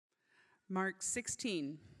Mark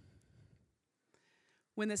 16.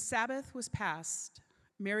 When the Sabbath was past,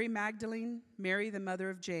 Mary Magdalene, Mary the mother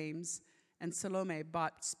of James, and Salome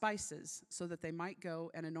bought spices so that they might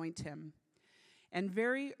go and anoint him. And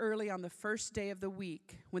very early on the first day of the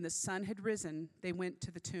week, when the sun had risen, they went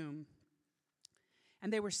to the tomb.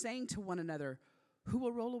 And they were saying to one another, "Who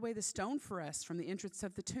will roll away the stone for us from the entrance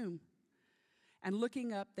of the tomb?" And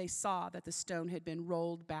looking up, they saw that the stone had been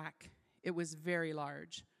rolled back. It was very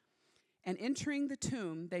large. And entering the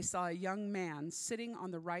tomb, they saw a young man sitting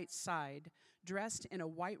on the right side, dressed in a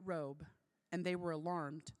white robe, and they were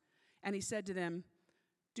alarmed. And he said to them,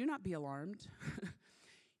 "Do not be alarmed.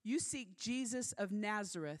 You seek Jesus of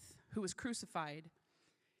Nazareth, who was crucified.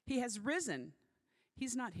 He has risen.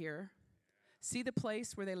 He's not here. See the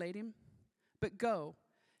place where they laid him? But go,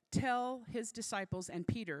 tell his disciples and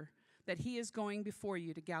Peter that he is going before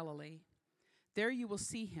you to Galilee. There you will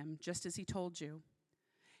see him, just as he told you."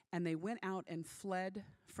 And they went out and fled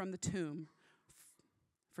from the tomb,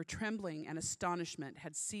 for trembling and astonishment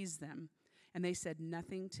had seized them. And they said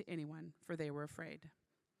nothing to anyone, for they were afraid.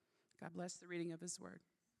 God bless the reading of his word.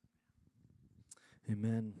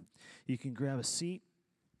 Amen. You can grab a seat.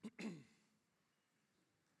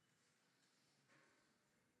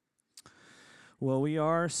 Well, we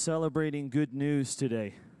are celebrating good news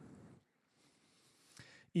today.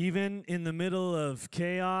 Even in the middle of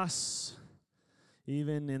chaos,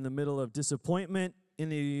 even in the middle of disappointment,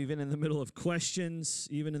 even in the middle of questions,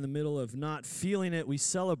 even in the middle of not feeling it, we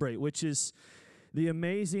celebrate, which is the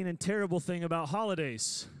amazing and terrible thing about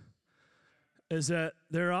holidays, is that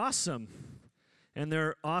they're awesome, and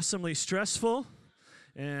they're awesomely stressful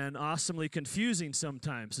and awesomely confusing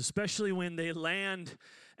sometimes, especially when they land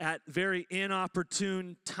at very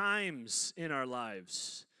inopportune times in our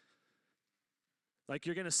lives. Like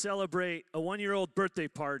you're going to celebrate a 1-year-old birthday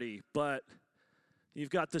party, but you've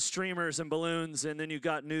got the streamers and balloons, and then you've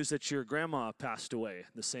got news that your grandma passed away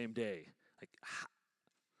the same day. Like,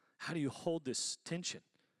 how do you hold this tension?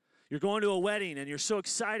 You're going to a wedding, and you're so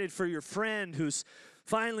excited for your friend who's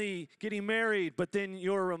finally getting married, but then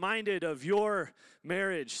you're reminded of your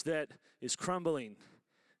marriage that is crumbling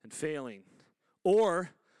and failing.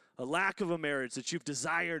 Or a lack of a marriage that you've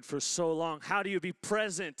desired for so long. How do you be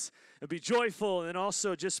present and be joyful and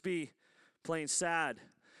also just be plain sad?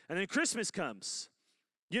 And then Christmas comes.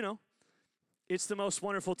 You know, it's the most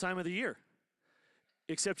wonderful time of the year,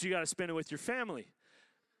 except you got to spend it with your family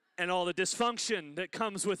and all the dysfunction that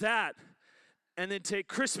comes with that. And then take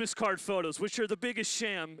Christmas card photos, which are the biggest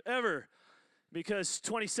sham ever, because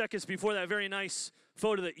 20 seconds before that very nice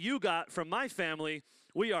photo that you got from my family,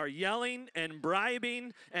 we are yelling and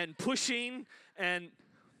bribing and pushing. And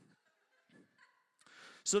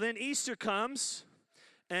so then Easter comes,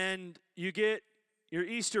 and you get your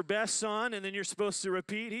Easter best on, and then you're supposed to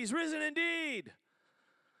repeat, "He's risen indeed."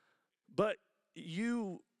 But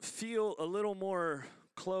you feel a little more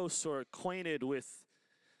close or acquainted with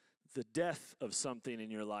the death of something in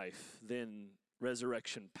your life than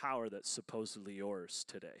resurrection power that's supposedly yours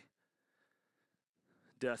today.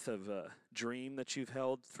 Death of a dream that you've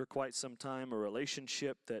held for quite some time, a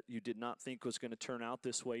relationship that you did not think was going to turn out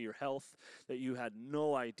this way, your health that you had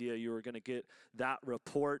no idea you were going to get that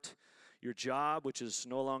report, your job, which is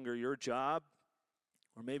no longer your job,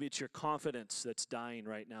 or maybe it's your confidence that's dying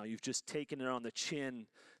right now. You've just taken it on the chin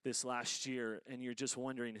this last year, and you're just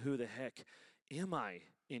wondering, who the heck am I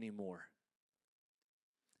anymore?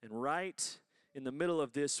 And right in the middle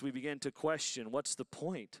of this, we begin to question, what's the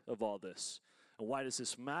point of all this? And why does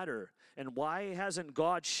this matter? And why hasn't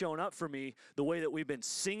God shown up for me the way that we've been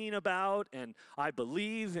singing about, and I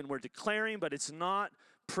believe and we're declaring, but it's not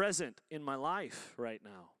present in my life right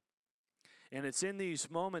now? And it's in these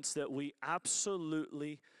moments that we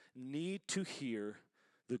absolutely need to hear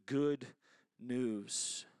the good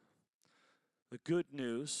news. The good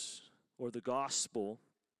news, or the gospel,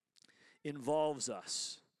 involves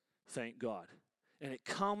us, thank God. And it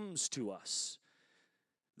comes to us.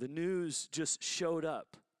 The news just showed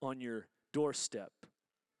up on your doorstep.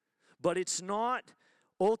 But it's not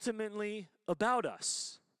ultimately about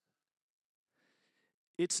us.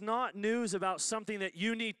 It's not news about something that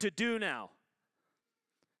you need to do now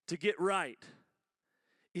to get right.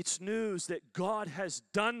 It's news that God has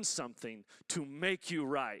done something to make you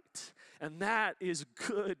right. And that is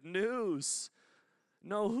good news.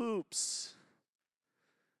 No hoops.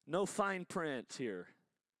 No fine print here.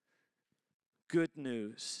 Good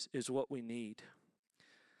news is what we need.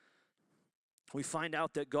 We find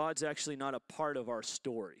out that God's actually not a part of our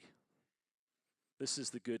story. This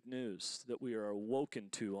is the good news that we are awoken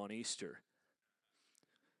to on Easter.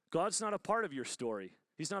 God's not a part of your story.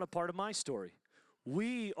 He's not a part of my story.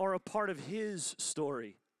 We are a part of his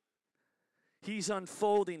story. He's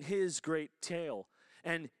unfolding his great tale.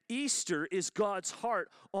 And Easter is God's heart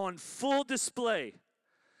on full display,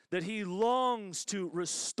 that he longs to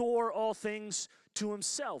restore all things to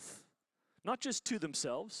himself. Not just to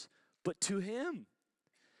themselves, but to him.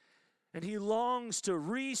 And he longs to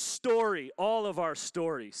restory all of our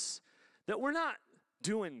stories that we're not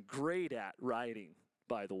doing great at writing,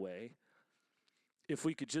 by the way. If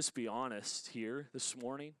we could just be honest here this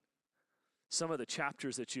morning, some of the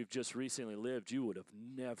chapters that you've just recently lived, you would have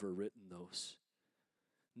never written those.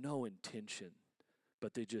 No intention,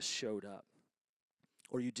 but they just showed up.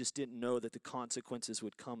 Or you just didn't know that the consequences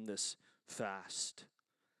would come this fast.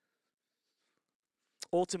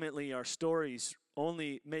 Ultimately, our stories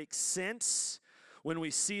only make sense when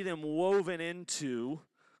we see them woven into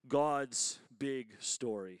God's big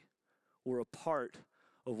story. We're a part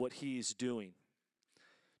of what he's doing.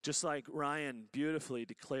 Just like Ryan beautifully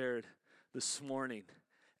declared this morning,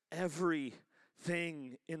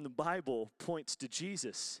 everything in the Bible points to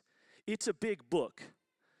Jesus. It's a big book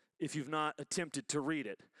if you've not attempted to read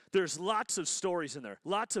it. There's lots of stories in there,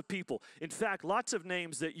 lots of people. In fact, lots of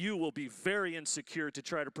names that you will be very insecure to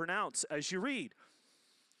try to pronounce as you read.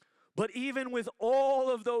 But even with all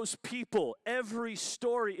of those people, every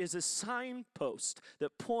story is a signpost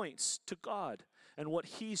that points to God and what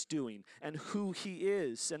he's doing and who he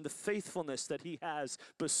is and the faithfulness that he has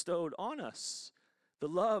bestowed on us, the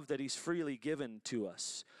love that he's freely given to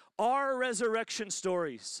us. Our resurrection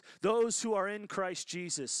stories, those who are in Christ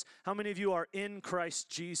Jesus. How many of you are in Christ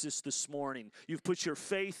Jesus this morning? You've put your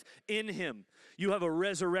faith in him. You have a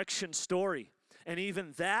resurrection story. And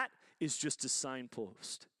even that is just a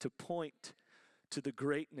signpost to point to the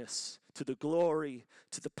greatness, to the glory,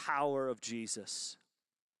 to the power of Jesus.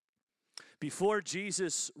 Before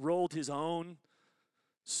Jesus rolled his own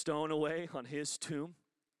stone away on his tomb,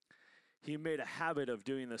 he made a habit of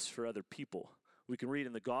doing this for other people. We can read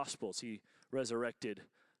in the Gospels, he resurrected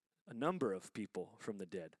a number of people from the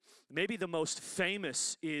dead. Maybe the most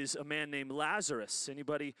famous is a man named Lazarus.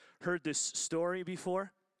 Anybody heard this story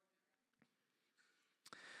before?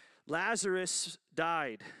 Lazarus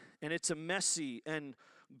died, and it's a messy and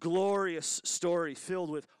glorious story filled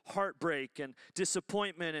with heartbreak and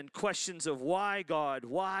disappointment and questions of why God,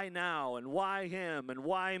 why now, and why him, and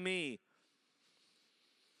why me.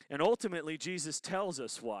 And ultimately, Jesus tells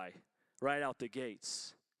us why. Right out the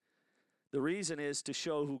gates. The reason is to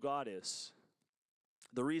show who God is.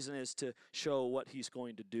 The reason is to show what he's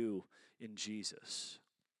going to do in Jesus.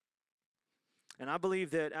 And I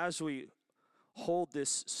believe that as we hold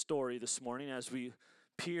this story this morning, as we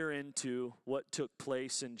peer into what took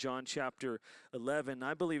place in John chapter 11,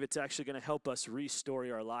 I believe it's actually going to help us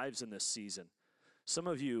restory our lives in this season. Some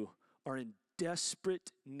of you are in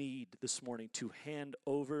desperate need this morning to hand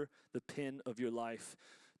over the pen of your life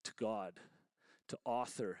to God, to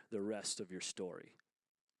author the rest of your story.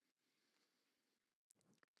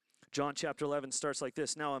 John chapter 11 starts like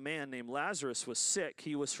this. Now a man named Lazarus was sick.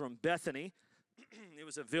 He was from Bethany. It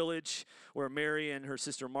was a village where Mary and her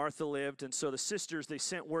sister Martha lived. And so the sisters, they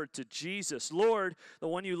sent word to Jesus, Lord, the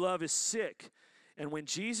one you love is sick. And when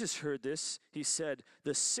Jesus heard this, he said,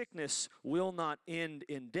 the sickness will not end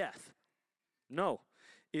in death. No,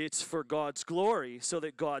 it's for God's glory, so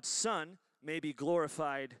that God's Son may be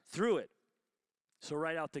glorified through it. So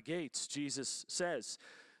right out the gates, Jesus says,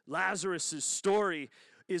 Lazarus' story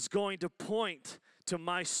is going to point to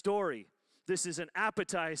my story. This is an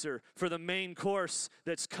appetizer for the main course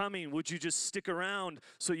that's coming. Would you just stick around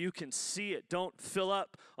so you can see it? Don't fill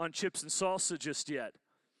up on chips and salsa just yet.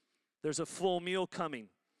 There's a full meal coming.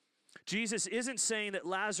 Jesus isn't saying that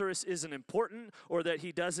Lazarus isn't important or that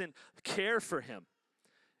he doesn't care for him.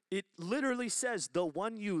 It literally says, the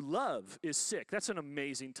one you love is sick. That's an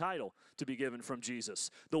amazing title to be given from Jesus.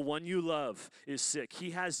 The one you love is sick.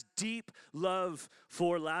 He has deep love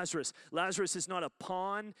for Lazarus. Lazarus is not a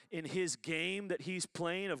pawn in his game that he's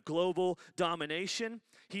playing of global domination.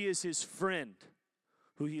 He is his friend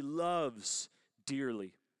who he loves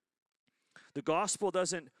dearly. The gospel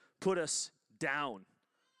doesn't put us down.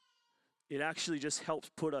 It actually just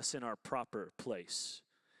helps put us in our proper place.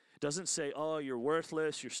 Doesn't say, oh, you're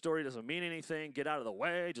worthless, your story doesn't mean anything, get out of the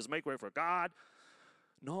way, just make way for God.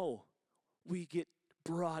 No, we get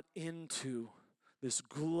brought into this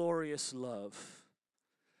glorious love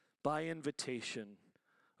by invitation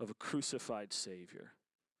of a crucified Savior.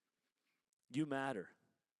 You matter.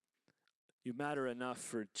 You matter enough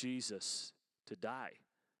for Jesus to die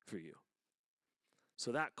for you.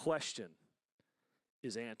 So that question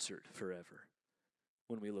is answered forever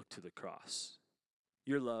when we look to the cross.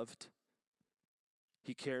 You're loved.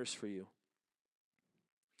 He cares for you.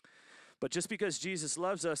 But just because Jesus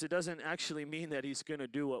loves us, it doesn't actually mean that he's going to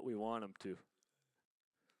do what we want him to.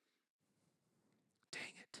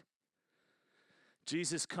 Dang it.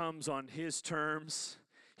 Jesus comes on his terms,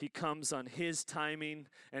 he comes on his timing,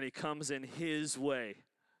 and he comes in his way.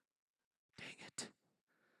 Dang it.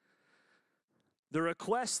 The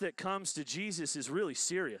request that comes to Jesus is really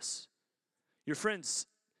serious. Your friend's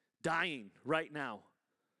dying right now.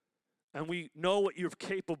 And we know what you're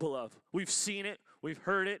capable of. We've seen it, we've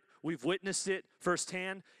heard it, we've witnessed it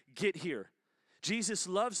firsthand. Get here. Jesus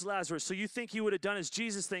loves Lazarus, so you think he would have done his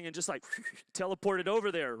Jesus thing and just like teleported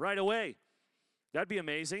over there right away. That'd be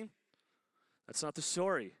amazing. That's not the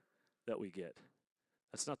story that we get.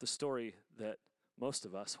 That's not the story that most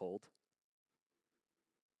of us hold.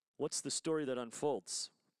 What's the story that unfolds?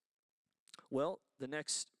 Well, the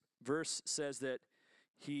next verse says that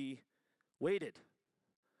he waited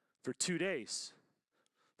for 2 days.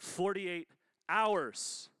 48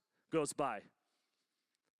 hours goes by.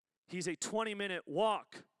 He's a 20-minute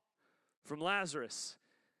walk from Lazarus,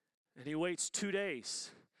 and he waits 2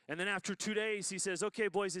 days. And then after 2 days, he says, okay,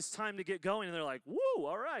 boys, it's time to get going. And they're like, woo,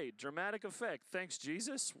 all right, dramatic effect. Thanks,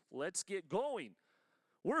 Jesus. Let's get going.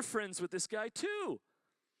 We're friends with this guy too.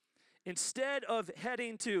 Instead of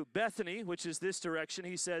heading to Bethany, which is this direction,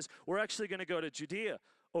 he says, we're actually going to go to Judea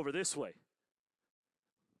over this way,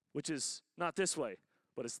 which is not this way,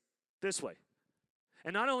 but it's this way.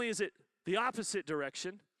 And not only is it the opposite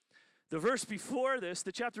direction, the verse before this,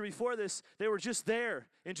 the chapter before this, they were just there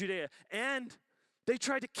in Judea, and they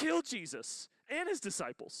tried to kill Jesus and his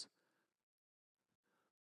disciples.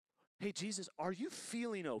 Hey, Jesus, are you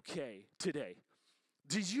feeling okay today?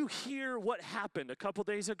 Did you hear what happened a couple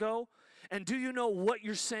days ago? And do you know what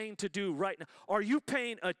you're saying to do right now? Are you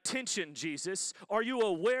paying attention, Jesus? Are you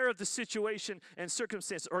aware of the situation and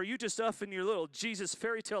circumstance? Or are you just up in your little Jesus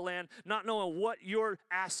fairy tale land, not knowing what you're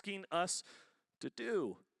asking us to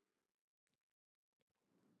do?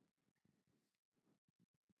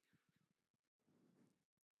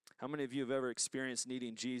 How many of you have ever experienced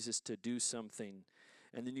needing Jesus to do something,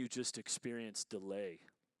 and then you just experience delay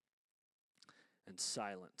and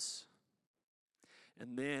silence?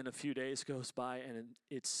 And then a few days goes by, and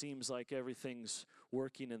it seems like everything's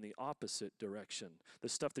working in the opposite direction. The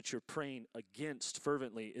stuff that you're praying against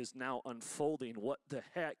fervently is now unfolding. What the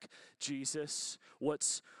heck, Jesus?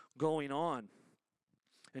 What's going on?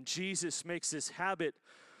 And Jesus makes this habit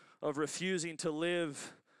of refusing to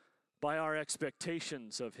live by our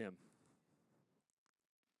expectations of him.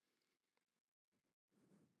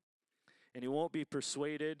 And he won't be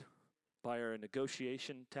persuaded by our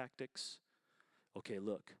negotiation tactics. Okay,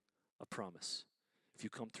 look, a promise. If you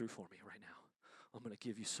come through for me right now, I'm going to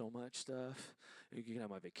give you so much stuff. You can have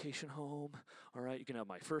my vacation home. All right, you can have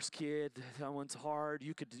my first kid. That one's hard.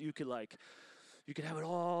 You could have it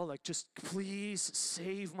all. Like, just please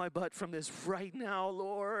save my butt from this right now,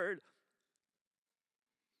 Lord.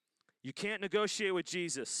 You can't negotiate with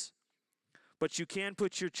Jesus, but you can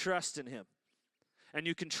put your trust in him. And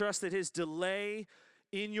you can trust that his delay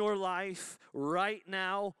in your life right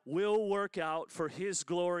now will work out for his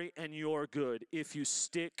glory and your good if you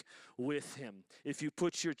stick with him, if you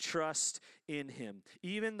put your trust in him.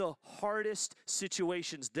 Even the hardest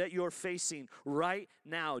situations that you're facing right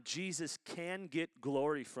now, Jesus can get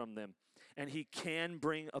glory from them, and he can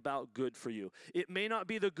bring about good for you. It may not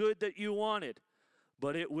be the good that you wanted,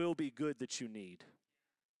 but it will be good that you need.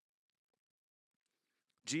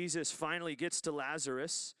 Jesus finally gets to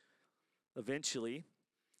Lazarus eventually,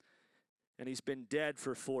 and he's been dead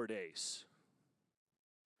for 4 days.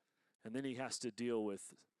 And then he has to deal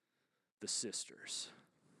with the sisters.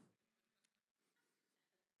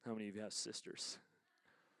 How many of you have sisters?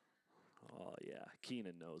 Oh, yeah,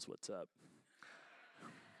 Keenan knows what's up.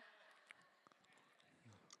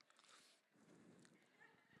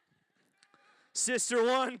 Sister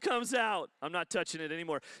one comes out. I'm not touching it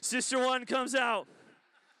anymore. Sister one comes out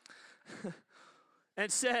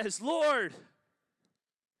and says, Lord,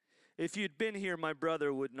 if you'd been here, my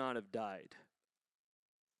brother would not have died.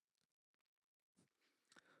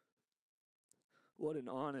 What an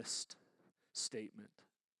honest statement.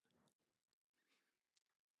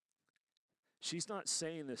 She's not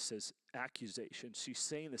saying this as accusation. She's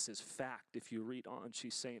saying this as fact. If you read on,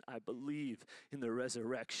 she's saying, I believe in the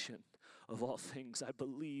resurrection of all things. I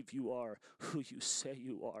believe you are who you say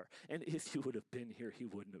you are. And if you would have been here, he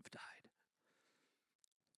wouldn't have died.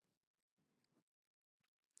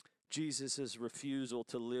 Jesus' refusal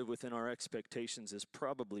to live within our expectations is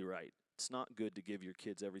probably right. It's not good to give your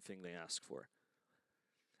kids everything they ask for.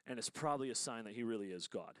 And it's probably a sign that he really is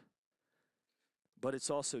God. But it's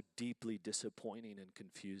also deeply disappointing and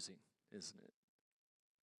confusing, isn't it?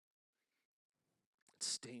 that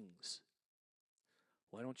stings.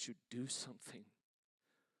 Why don't you do something?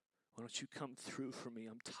 Why don't you come through for me?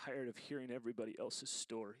 I'm tired of hearing everybody else's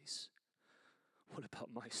stories. What about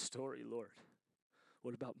my story, Lord?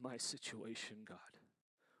 What about my situation, God?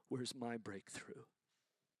 Where's my breakthrough?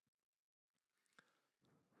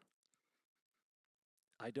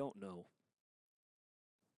 I don't know.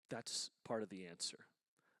 That's part of the answer.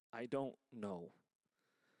 I don't know.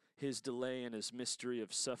 His delay and his mystery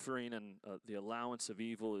of suffering and the allowance of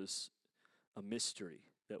evil is a mystery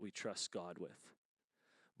that we trust God with.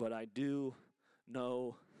 But I do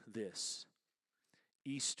know this.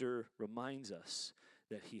 Easter reminds us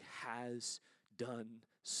that he has done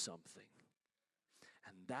something.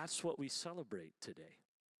 And that's what we celebrate today.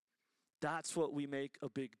 That's what we make a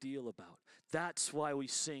big deal about. That's why we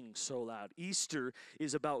sing so loud. Easter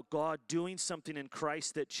is about God doing something in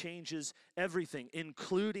Christ that changes everything,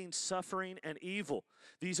 including suffering and evil.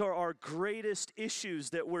 These are our greatest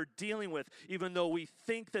issues that we're dealing with. Even though we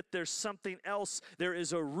think that there's something else, there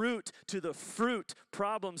is a root to the fruit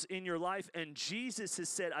problems in your life. And Jesus has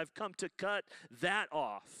said, I've come to cut that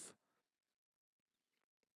off.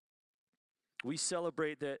 We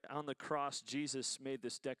celebrate that on the cross, Jesus made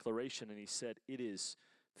this declaration and he said, it is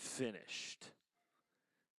finished.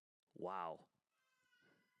 Wow.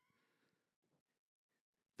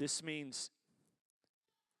 This means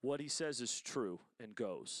what he says is true and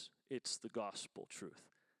goes. It's the gospel truth.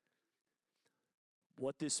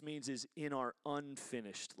 What this means is in our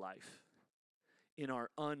unfinished life, in our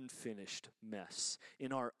unfinished mess,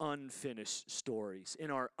 in our unfinished stories,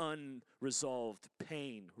 in our unresolved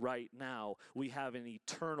pain right now, we have an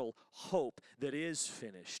eternal hope that is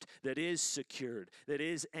finished, that is secured, that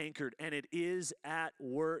is anchored, and it is at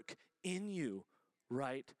work in you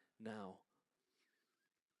right now.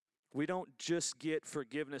 We don't just get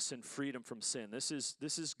forgiveness and freedom from sin. This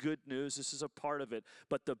is good news. This is a part of it.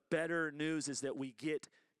 But the better news is that we get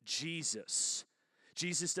Jesus.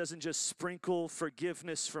 Jesus doesn't just sprinkle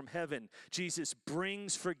forgiveness from heaven. Jesus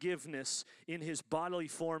brings forgiveness in his bodily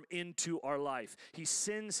form into our life. He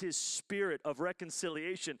sends his spirit of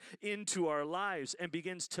reconciliation into our lives and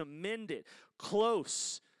begins to mend it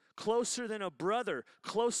closer than a brother,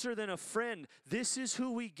 closer than a friend. This is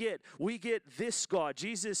who we get. We get this God.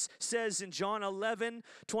 Jesus says in John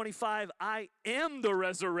 11:25, I am the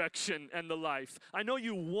resurrection and the life. I know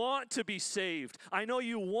you want to be saved. I know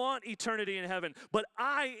you want eternity in heaven, but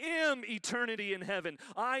I am eternity in heaven.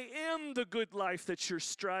 I am the good life that you're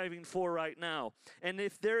striving for right now. And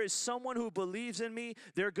if there is someone who believes in me,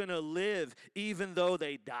 they're going to live even though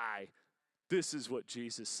they die. This is what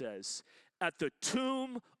Jesus says. At the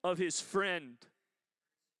tomb of his friend,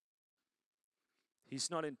 he's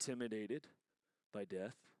not intimidated by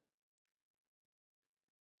death.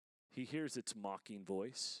 He hears its mocking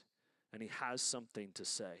voice, and he has something to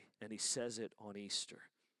say, and he says it on Easter.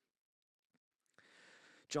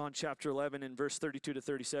 John chapter 11 in verse 32 to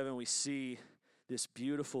 37, we see this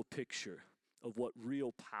beautiful picture of what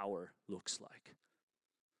real power looks like.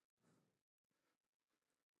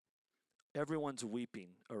 Everyone's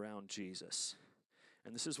weeping around Jesus.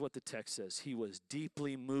 And this is what the text says. He was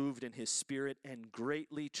deeply moved in his spirit and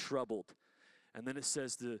greatly troubled. And then it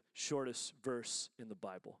says the shortest verse in the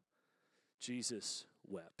Bible. Jesus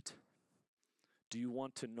wept. Do you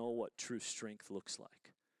want to know what true strength looks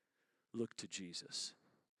like? Look to Jesus.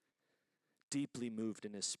 Deeply moved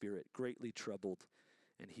in his spirit, greatly troubled,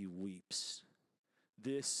 and he weeps.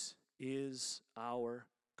 This is our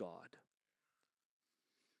God.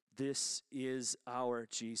 This is our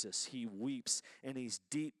Jesus. He weeps and he's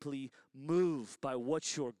deeply moved by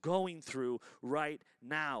what you're going through right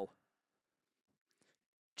now.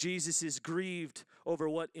 Jesus is grieved over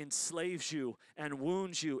what enslaves you and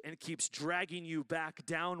wounds you and keeps dragging you back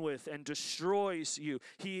down with and destroys you.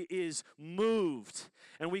 He is moved.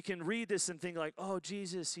 And we can read this and think like, oh,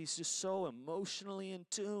 Jesus, he's just so emotionally in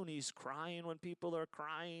tune. He's crying when people are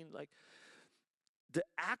crying. Like the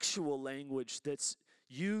actual language that's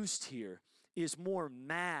used here is more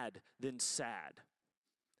mad than sad.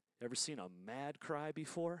 Ever seen a mad cry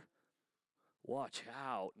before? Watch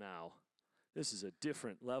out now. This is a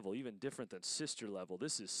different level, even different than sister level.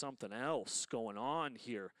 This is something else going on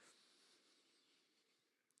here.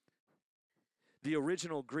 The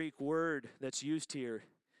original Greek word that's used here,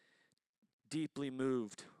 deeply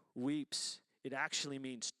moved, weeps, it actually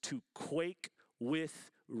means to quake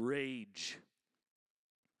with rage.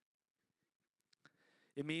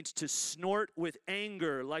 It means to snort with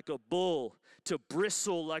anger like a bull, to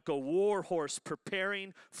bristle like a war horse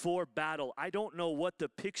preparing for battle. I don't know what the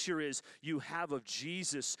picture is you have of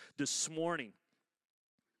Jesus this morning.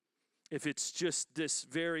 If it's just this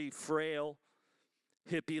very frail,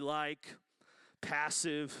 hippie-like,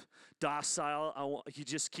 passive, docile. He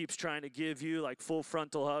just keeps trying to give you like full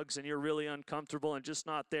frontal hugs and you're really uncomfortable and just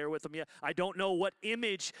not there with him yet. I don't know what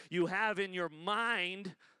image you have in your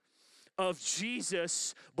mind of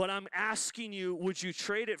Jesus, but I'm asking you, would you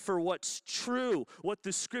trade it for what's true? What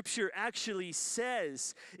the scripture actually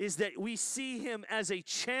says is that we see him as a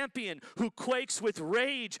champion who quakes with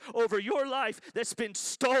rage over your life that's been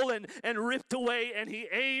stolen and ripped away, and he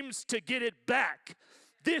aims to get it back.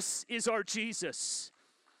 This is our Jesus.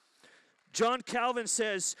 John Calvin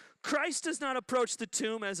says, Christ does not approach the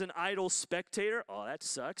tomb as an idle spectator, oh, that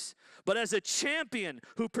sucks, but as a champion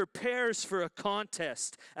who prepares for a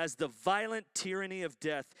contest as the violent tyranny of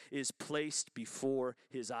death is placed before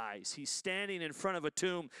his eyes. He's standing in front of a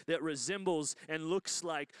tomb that resembles and looks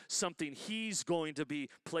like something he's going to be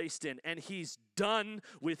placed in, and he's done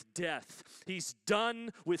with death. He's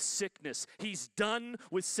done with sickness. He's done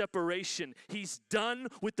with separation. He's done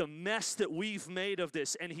with the mess that we've made of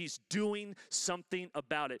this, and he's doing something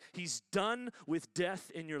about it. He's done with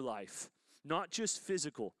death in your life, not just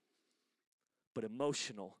physical, but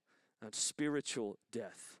emotional and spiritual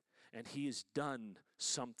death, and he has done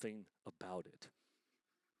something about it.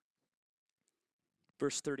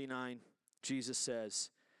 Verse 39, Jesus says,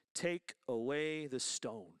 take away the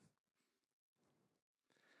stone.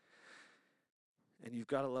 And you've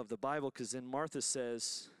got to love the Bible, because then Martha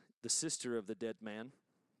says, the sister of the dead man,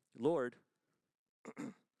 Lord,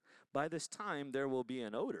 by this time there will be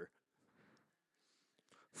an odor,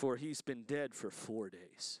 for he's been dead for 4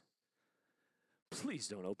 days. Please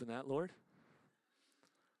don't open that, Lord.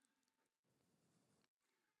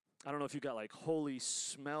 I don't know if you got like holy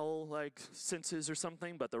smell like senses or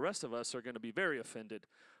something, but the rest of us are going to be very offended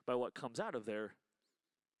by what comes out of there.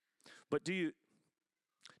 But do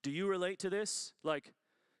you relate to this? Like,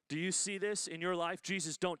 do you see this in your life?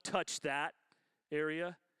 Jesus, don't touch that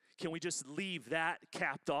area. Can we just leave that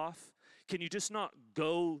capped off? Can you just not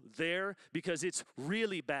go there? Because it's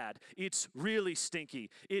really bad. It's really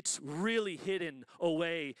stinky. It's really hidden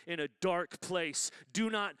away in a dark place. Do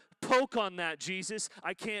not poke on that, Jesus.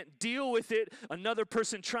 I can't deal with it. Another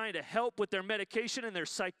person trying to help with their medication and their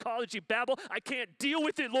psychology babble. I can't deal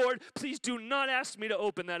with it, Lord. Please do not ask me to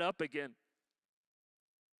open that up again.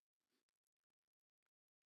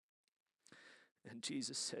 And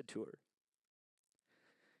Jesus said to her,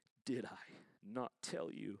 did I not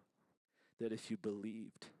tell you that if you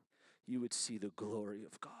believed, you would see the glory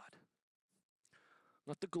of God?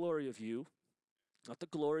 Not the glory of you, not the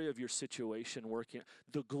glory of your situation working.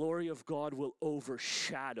 The glory of God will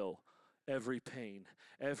overshadow every pain,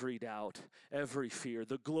 every doubt, every fear.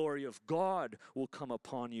 The glory of God will come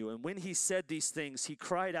upon you. And when he said these things, he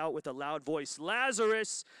cried out with a loud voice,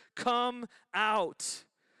 Lazarus, come out.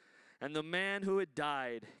 And the man who had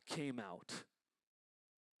died came out,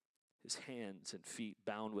 his hands and feet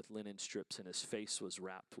bound with linen strips, and his face was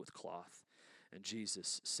wrapped with cloth. And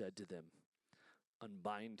Jesus said to them,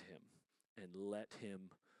 unbind him and let him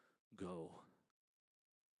go.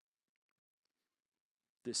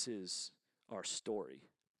 This is our story.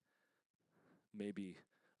 Maybe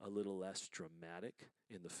a little less dramatic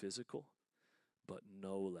in the physical, but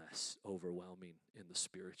no less overwhelming in the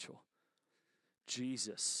spiritual.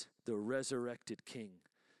 Jesus, the resurrected King,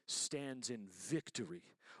 stands in victory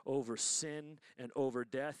over sin and over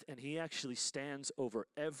death, and he actually stands over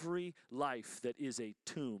every life that is a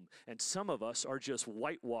tomb. And some of us are just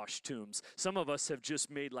whitewashed tombs. Some of us have just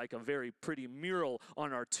made like a very pretty mural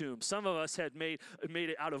on our tomb. Some of us had made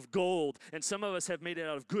it out of gold, and some of us have made it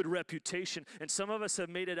out of good reputation, and some of us have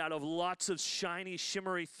made it out of lots of shiny,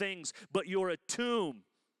 shimmery things, but you're a tomb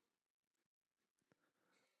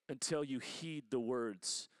until you heed the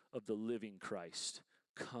words of the living Christ.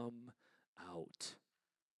 Come out.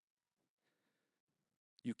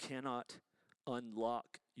 You cannot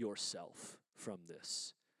unlock yourself from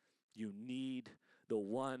this. You need the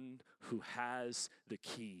one who has the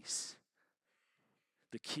keys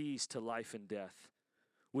to life and death.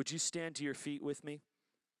 Would you stand to your feet with me?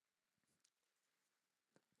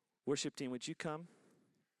 Worship team, would you come?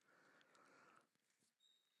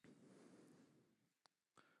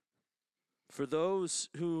 For those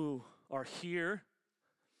who are here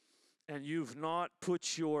and you've not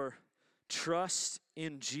put your trust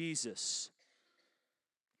in Jesus,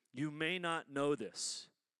 you may not know this,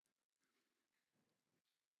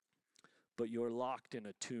 but you're locked in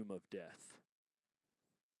a tomb of death.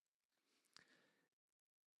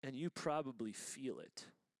 And you probably feel it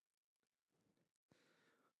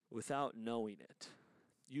without knowing it.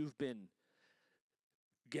 You've been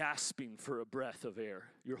gasping for a breath of air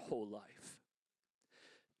your whole life.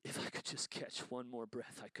 If I could just catch one more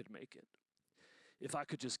breath, I could make it. if I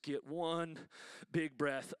could just get one big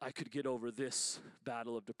breath, I could get over this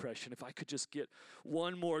battle of depression. If I could just get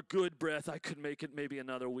one more good breath, I could make it maybe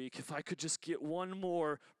another week. If I could just get one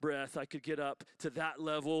more breath, I could get up to that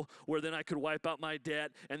level where then I could wipe out my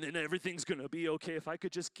debt and then everything's going to be okay. If I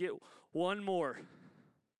could just get one more.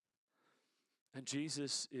 And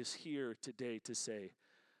Jesus is here today to say,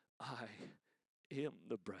 I am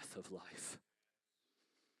the breath of life.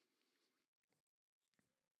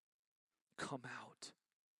 Come out.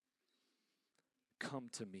 Come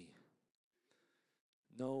to me.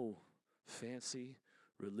 No fancy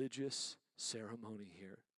religious ceremony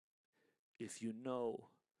here. If you know,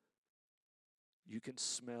 you can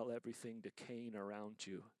smell everything decaying around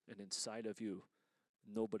you and inside of you.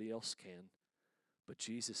 Nobody else can, but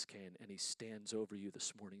Jesus can, and he stands over you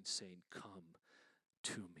this morning saying, come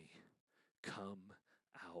to me. Come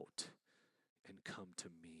out and come to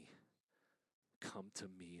me. Come to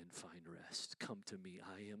me and find rest. Come to me.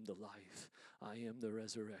 I am the life. I am the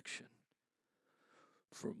resurrection.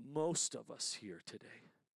 For most of us here today,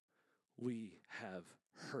 we have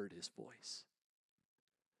heard his voice.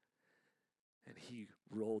 And he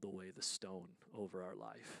rolled away the stone over our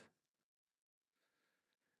life.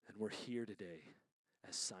 And we're here today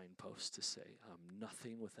as signposts to say, I'm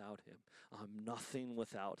nothing without him. I'm nothing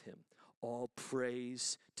without him. All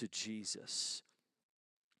praise to Jesus.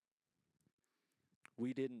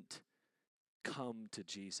 We didn't come to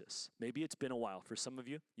Jesus. Maybe it's been a while. For some of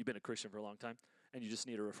you, you've been a Christian for a long time, and you just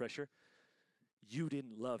need a refresher. You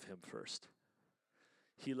didn't love him first.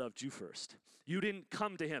 He loved you first. You didn't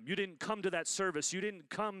come to him. You didn't come to that service. You didn't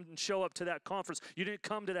come and show up to that conference. You didn't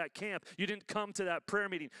come to that camp. You didn't come to that prayer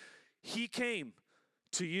meeting. He came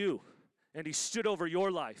to you, and he stood over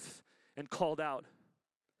your life and called out,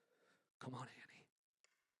 come on, Annie.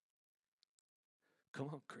 Come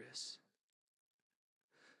on, Chris.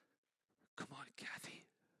 Come on, Kathy.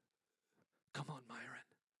 Come on, Myron.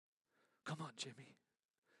 Come on, Jimmy.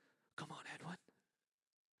 Come on, Edwin.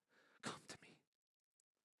 Come to me.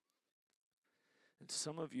 And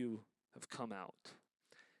some of you have come out,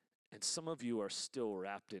 and some of you are still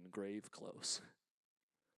wrapped in grave clothes.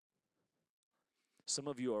 Some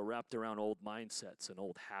of you are wrapped around old mindsets and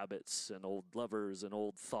old habits and old lovers and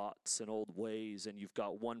old thoughts and old ways, and you've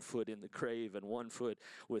got one foot in the grave and one foot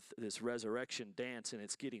with this resurrection dance, and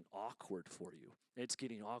it's getting awkward for you. It's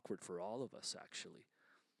getting awkward for all of us, actually.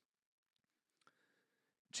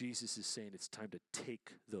 Jesus is saying it's time to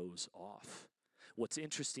take those off. What's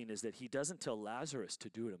interesting is that he doesn't tell Lazarus to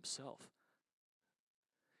do it himself.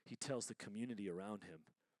 He tells the community around him,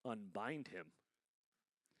 unbind him.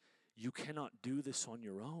 You cannot do this on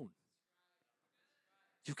your own.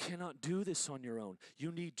 You cannot do this on your own.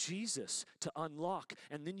 You need Jesus to unlock,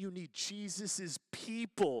 and then you need Jesus's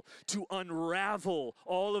people to unravel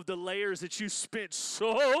all of the layers that you spent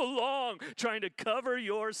so long trying to cover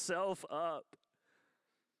yourself up.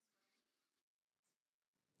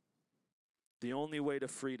 The only way to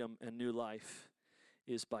freedom and new life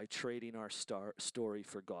is by trading our story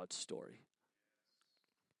for God's story.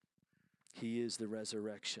 He is the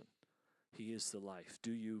resurrection. He is the life.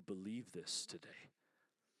 Do you believe this today?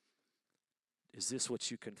 Is this what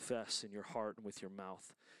you confess in your heart and with your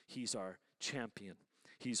mouth? He's our champion.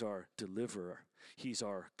 He's our deliverer. He's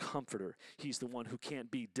our comforter. He's the one who can't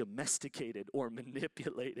be domesticated or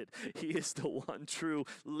manipulated. He is the one true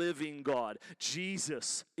living God.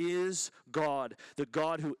 Jesus is God, the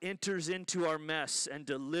God who enters into our mess and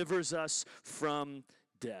delivers us from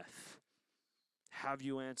death. Have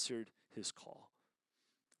you answered his call?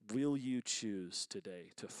 Will you choose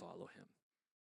today to follow him?